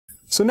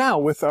So now,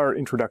 with our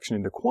introduction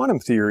into quantum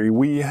theory,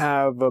 we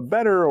have a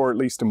better, or at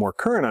least a more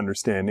current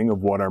understanding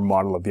of what our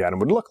model of the atom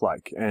would look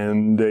like,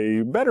 and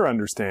a better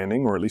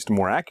understanding, or at least a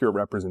more accurate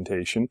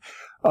representation,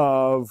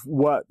 of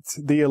what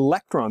the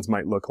electrons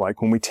might look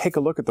like when we take a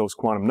look at those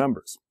quantum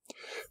numbers.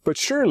 But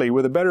surely,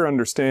 with a better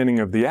understanding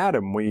of the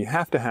atom, we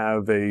have to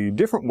have a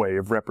different way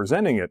of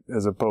representing it,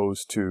 as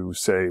opposed to,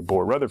 say,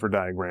 Bohr-Rutherford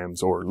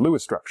diagrams or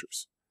Lewis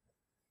structures.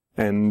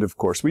 And of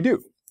course we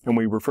do. And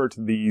we refer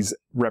to these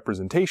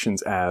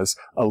representations as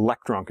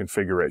electron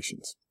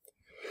configurations.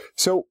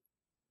 So,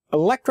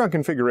 electron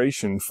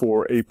configuration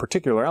for a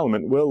particular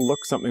element will look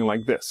something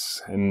like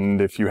this.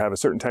 And if you have a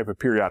certain type of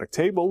periodic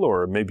table,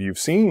 or maybe you've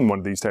seen one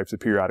of these types of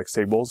periodic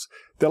tables,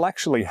 they'll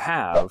actually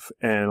have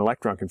an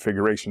electron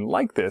configuration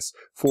like this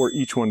for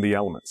each one of the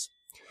elements.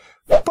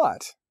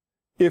 But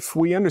if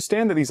we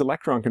understand that these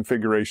electron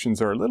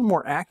configurations are a little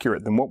more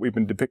accurate than what we've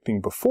been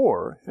depicting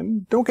before,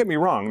 and don't get me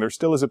wrong, there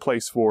still is a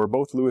place for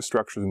both Lewis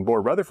structures and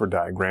Bohr-Rutherford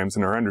diagrams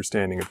in our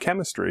understanding of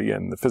chemistry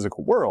and the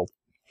physical world,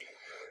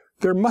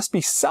 there must be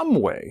some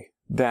way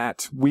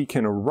that we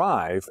can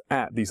arrive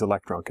at these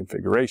electron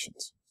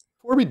configurations.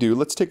 Before we do,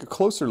 let's take a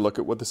closer look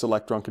at what this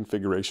electron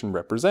configuration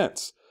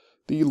represents.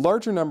 The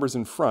larger numbers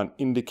in front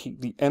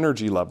indicate the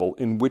energy level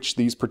in which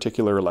these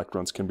particular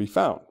electrons can be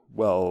found,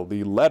 while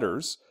the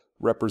letters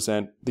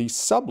represent the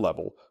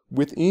sublevel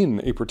within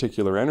a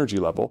particular energy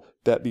level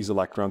that these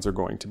electrons are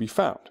going to be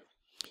found.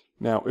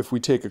 Now, if we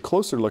take a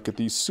closer look at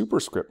these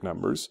superscript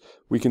numbers,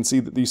 we can see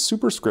that these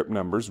superscript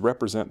numbers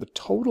represent the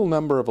total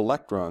number of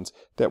electrons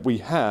that we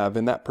have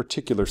in that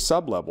particular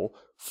sublevel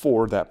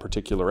for that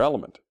particular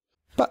element.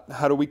 But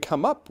how do we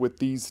come up with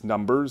these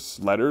numbers,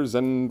 letters,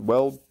 and,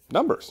 well,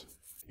 numbers?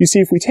 You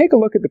see, if we take a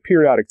look at the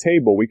periodic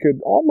table, we could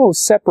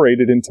almost separate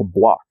it into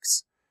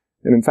blocks.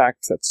 And in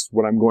fact, that's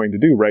what I'm going to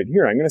do right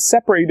here. I'm going to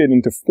separate it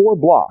into 4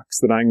 blocks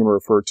that I'm going to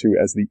refer to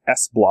as the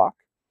S block,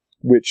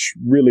 which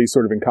really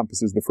sort of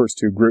encompasses the first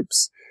 2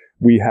 groups.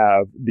 We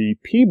have the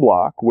P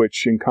block,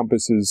 which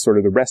encompasses sort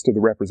of the rest of the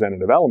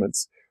representative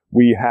elements.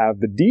 We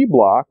have the D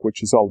block,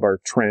 which is all of our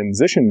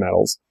transition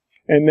metals.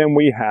 And then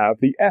we have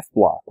the F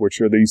block,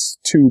 which are these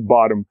 2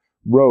 bottom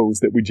rows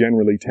that we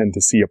generally tend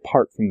to see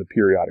apart from the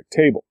periodic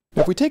table.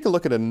 Now, if we take a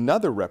look at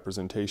another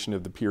representation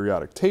of the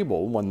periodic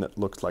table, one that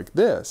looks like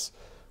this,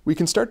 we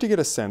can start to get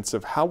a sense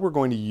of how we're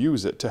going to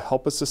use it to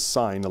help us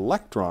assign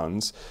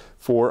electrons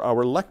for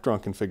our electron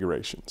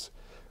configurations.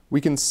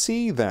 We can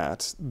see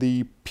that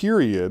the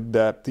period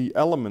that the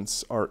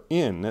elements are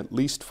in, at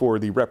least for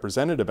the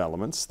representative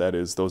elements, that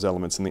is, those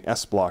elements in the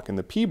S block and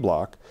the P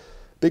block,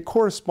 they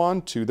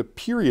correspond to the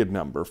period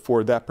number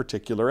for that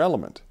particular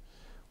element.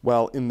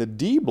 While in the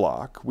D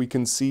block, we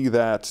can see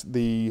that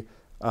the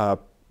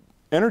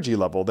energy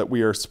level that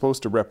we are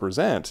supposed to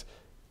represent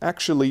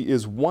actually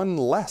is 1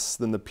 less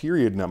than the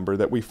period number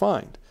that we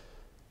find.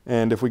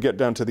 And if we get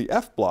down to the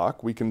F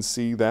block, we can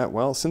see that,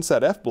 well, since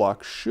that F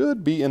block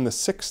should be in the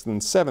 6th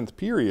and 7th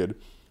period,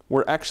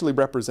 we're actually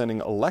representing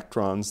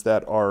electrons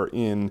that are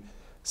in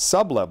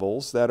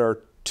sublevels that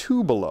are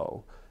 2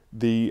 below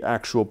the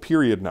actual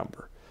period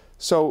number.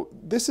 So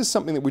this is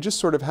something that we just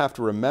sort of have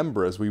to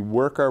remember as we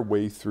work our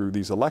way through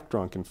these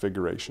electron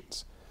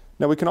configurations.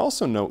 Now, we can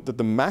also note that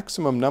the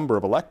maximum number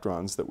of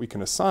electrons that we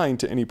can assign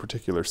to any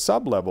particular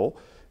sublevel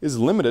is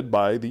limited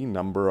by the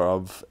number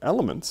of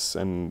elements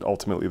and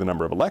ultimately the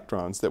number of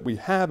electrons that we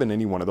have in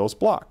any one of those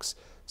blocks.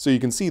 So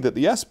you can see that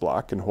the S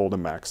block can hold a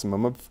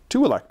maximum of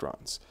 2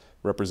 electrons,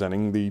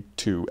 representing the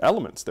 2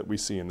 elements that we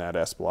see in that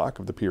S block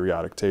of the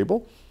periodic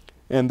table.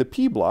 And the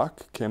P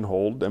block can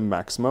hold a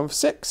maximum of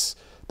 6.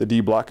 The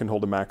D block can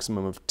hold a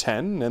maximum of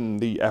 10, and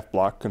the F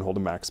block can hold a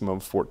maximum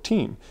of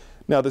 14.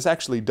 Now, this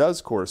actually does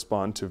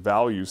correspond to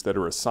values that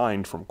are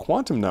assigned from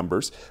quantum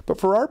numbers, but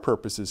for our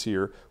purposes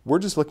here, we're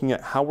just looking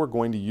at how we're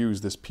going to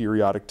use this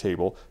periodic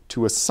table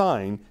to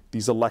assign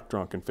these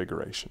electron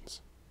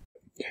configurations.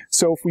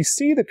 So if we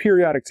see the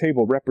periodic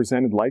table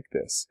represented like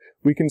this,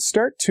 we can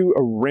start to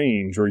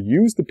arrange or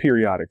use the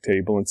periodic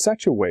table in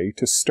such a way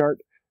to start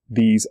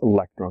these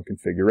electron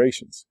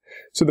configurations.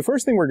 So the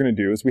first thing we're going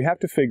to do is we have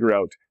to figure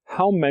out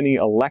how many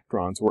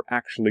electrons we're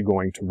actually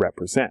going to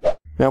represent.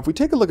 Now, if we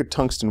take a look at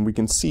tungsten, we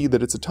can see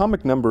that its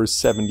atomic number is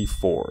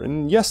 74.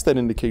 And yes, that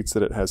indicates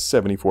that it has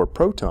 74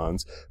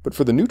 protons, but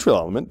for the neutral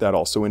element, that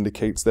also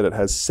indicates that it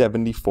has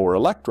 74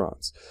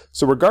 electrons.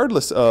 So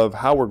regardless of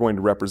how we're going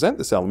to represent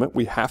this element,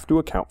 we have to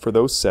account for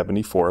those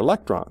 74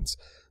 electrons.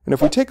 And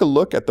if we take a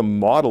look at the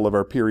model of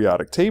our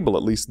periodic table,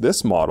 at least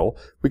this model,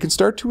 we can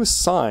start to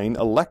assign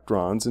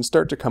electrons and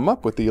start to come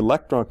up with the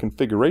electron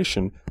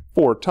configuration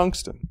for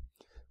tungsten.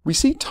 We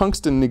see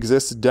tungsten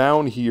exists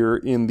down here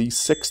in the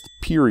 6th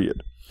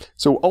period.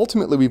 So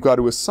ultimately we've got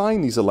to assign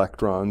these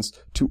electrons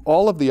to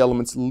all of the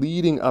elements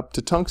leading up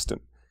to tungsten.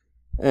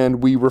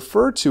 And we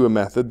refer to a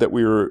method that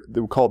we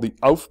call the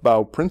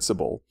Aufbau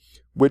Principle,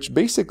 which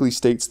basically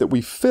states that we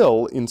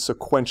fill in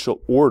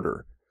sequential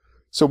order.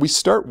 So we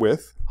start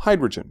with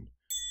hydrogen.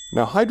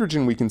 Now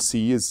hydrogen we can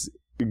see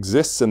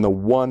exists in the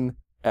 1s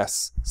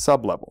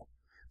sublevel.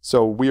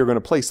 So we are going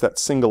to place that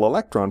single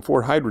electron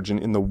for hydrogen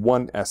in the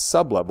 1s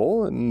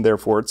sublevel, and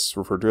therefore it's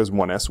referred to as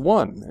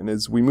 1s1. And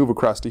as we move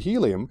across to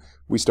helium,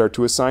 we start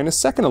to assign a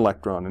second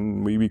electron,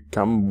 and we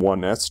become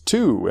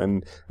 1s2.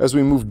 And as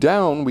we move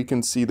down, we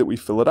can see that we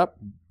fill it up,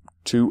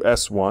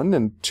 2s1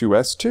 and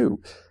 2s2.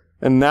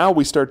 And now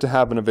we start to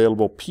have an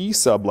available p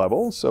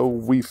sublevel, so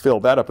we fill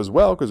that up as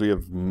well because we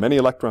have many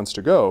electrons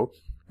to go.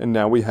 And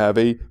now we have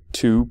a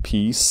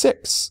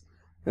 2p6.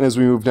 And as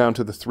we move down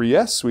to the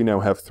 3s, we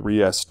now have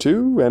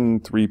 3s2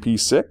 and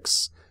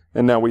 3p6.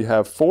 And now we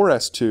have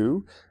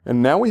 4s2.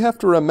 And now we have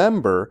to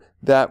remember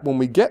that when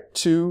we get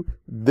to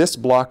this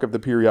block of the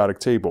periodic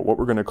table, what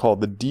we're going to call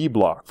the D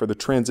block for the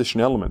transition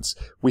elements,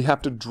 we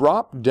have to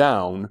drop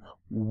down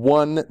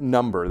one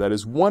number. That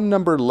is one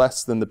number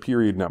less than the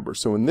period number.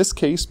 So in this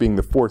case, being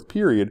the fourth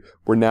period,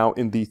 we're now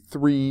in the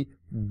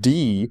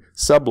 3D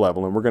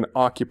sublevel, and we're going to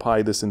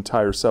occupy this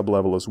entire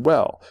sublevel as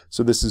well.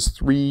 So this is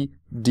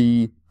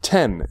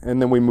 3D10,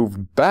 and then we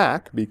move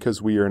back, because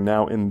we are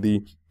now in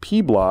the P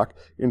block,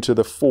 into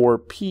the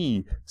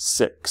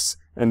 4P6,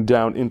 and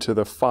down into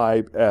the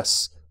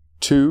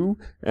 5S2,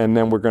 and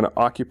then we're going to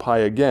occupy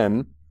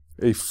again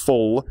a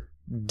full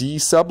D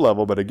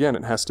sublevel, but again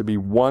it has to be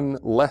one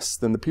less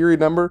than the period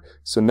number.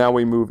 So now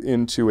we move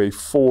into a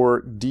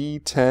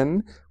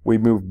 4D10, we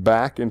move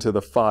back into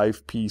the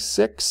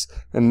 5P6,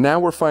 and now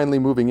we're finally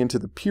moving into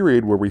the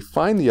period where we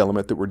find the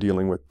element that we're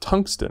dealing with,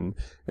 tungsten,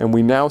 and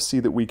we now see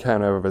that we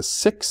kind of have a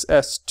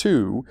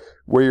 6S2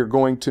 where you're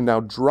going to now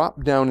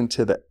drop down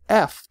into the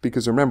F,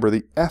 because remember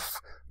the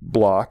F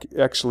block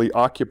actually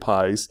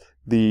occupies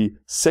the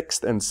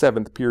 6th and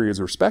 7th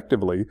periods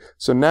respectively.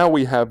 So now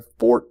we have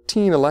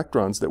 14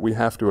 electrons that we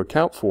have to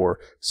account for.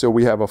 So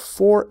we have a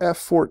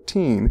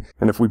 4F14,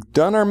 and if we've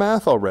done our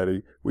math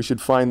already, we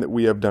should find that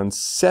we have done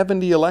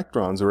 70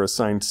 electrons, or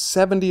assigned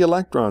 70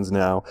 electrons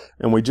now,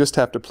 and we just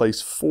have to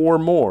place 4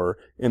 more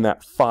in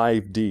that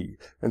 5D.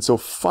 And so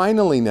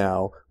finally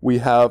now we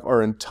have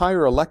our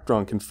entire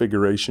electron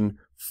configuration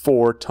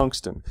for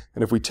tungsten.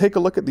 And if we take a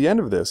look at the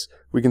end of this,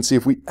 we can see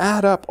if we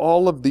add up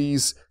all of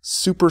these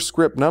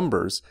superscript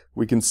numbers,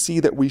 we can see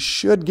that we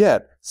should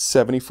get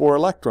 74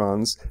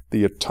 electrons,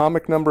 the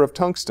atomic number of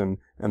tungsten,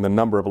 and the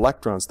number of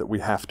electrons that we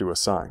have to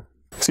assign.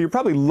 So you're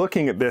probably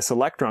looking at this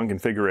electron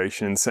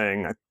configuration and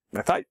saying,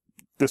 I thought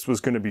this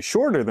was going to be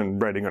shorter than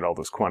writing out all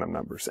those quantum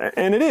numbers.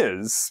 And it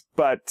is,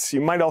 but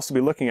you might also be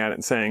looking at it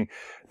and saying,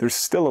 there's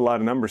still a lot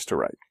of numbers to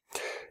write.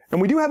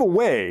 And we do have a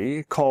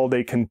way called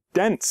a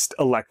condensed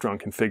electron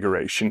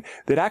configuration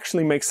that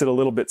actually makes it a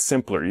little bit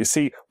simpler. You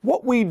see,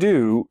 what we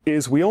do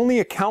is we only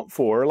account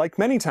for, like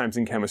many times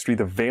in chemistry,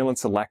 the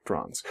valence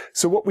electrons.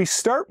 So what we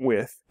start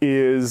with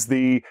is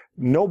the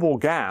noble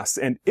gas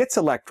and its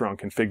electron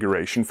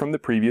configuration from the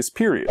previous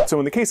period. So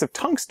in the case of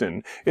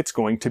tungsten, it's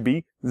going to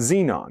be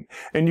xenon.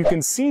 And you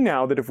can see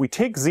now that if we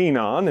take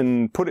xenon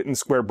and put it in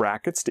square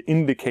brackets to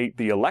indicate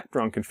the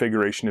electron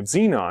configuration of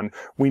xenon,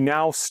 we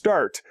now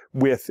start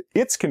with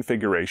its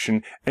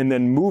configuration and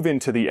then move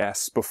into the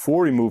S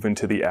before we move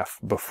into the F,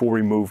 before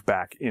we move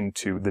back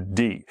into the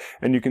D.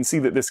 And you can see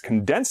that this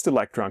condensed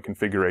electron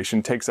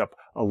configuration takes up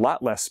a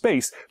lot less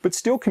space, but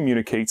still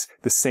communicates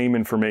the same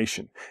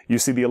information. You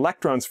see, the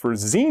electrons for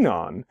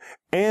xenon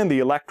and the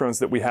electrons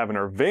that we have in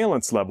our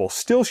valence level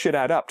still should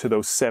add up to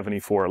those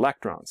 74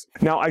 electrons.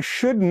 Now, I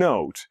should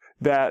note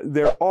that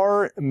there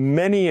are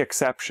many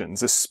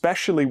exceptions,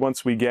 especially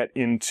once we get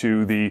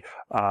into the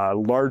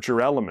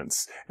larger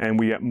elements and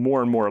we get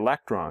more and more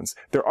electrons.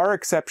 There are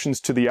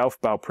exceptions to the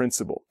Aufbau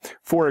principle.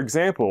 For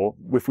example,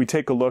 if we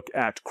take a look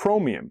at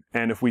chromium,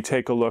 and if we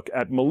take a look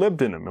at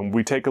molybdenum, and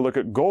we take a look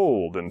at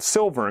gold and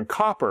silver and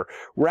copper,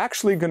 we're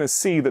actually going to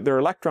see that their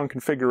electron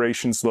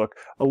configurations look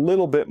a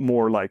little bit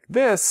more like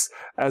this,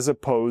 as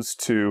opposed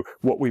to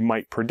what we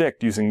might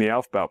predict using the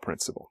Aufbau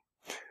principle.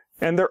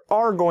 And there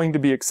are going to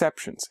be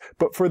exceptions,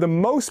 but for the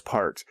most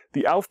part,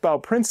 the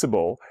Aufbau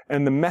principle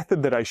and the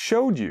method that I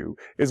showed you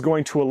is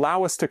going to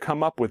allow us to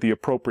come up with the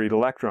appropriate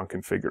electron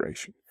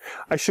configuration.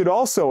 I should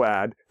also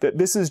add that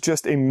this is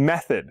just a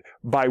method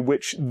by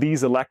which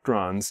these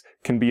electrons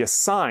can be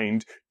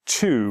assigned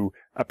to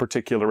a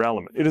particular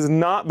element. It is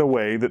not the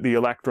way that the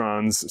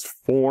electrons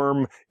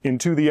form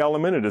into the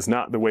element. It is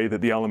not the way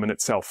that the element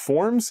itself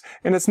forms,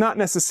 and it's not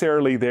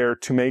necessarily there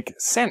to make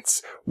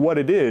sense. What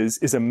it is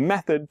a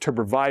method to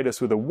provide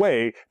us with a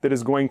way that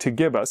is going to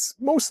give us,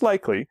 most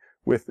likely,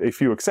 with a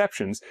few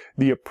exceptions,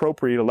 the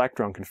appropriate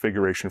electron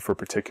configuration for a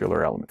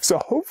particular element. So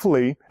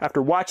hopefully,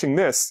 after watching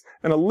this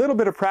and a little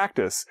bit of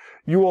practice,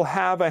 you will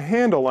have a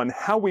handle on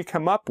how we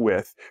come up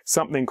with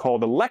something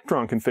called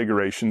electron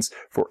configurations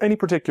for any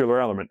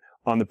particular element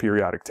on the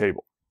periodic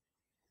table.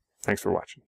 Thanks for watching.